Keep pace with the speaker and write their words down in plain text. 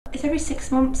it's every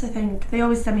 6 months, I think. They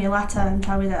always send me a letter and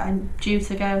tell me that I'm due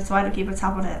to go, so I don't keep a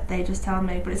tab on it, they just tell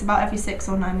me. But it's about every 6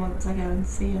 or 9 months I go and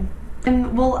see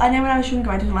them. Well, I know when I was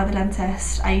younger I didn't like the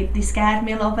dentist. They scared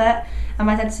me a little bit, and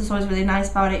my dentist was always really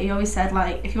nice about it. He always said,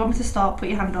 like, if you want me to stop, put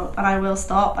your hand up and I will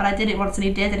stop. And I did it once and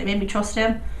he did, and it made me trust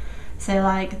him. So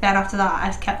like, then after that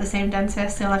I kept the same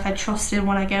dentist, so like I trust him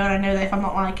when I go, and I know that if I'm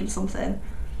not liking something,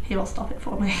 he will stop it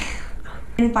for me.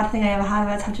 The only bad thing I ever had,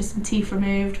 I had to have just some teeth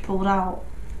removed, pulled out,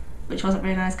 which wasn't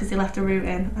very nice because they left a root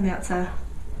in and they had to,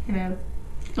 you know,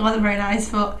 it wasn't very nice,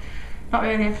 but not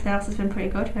really, everything else has been pretty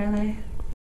good really.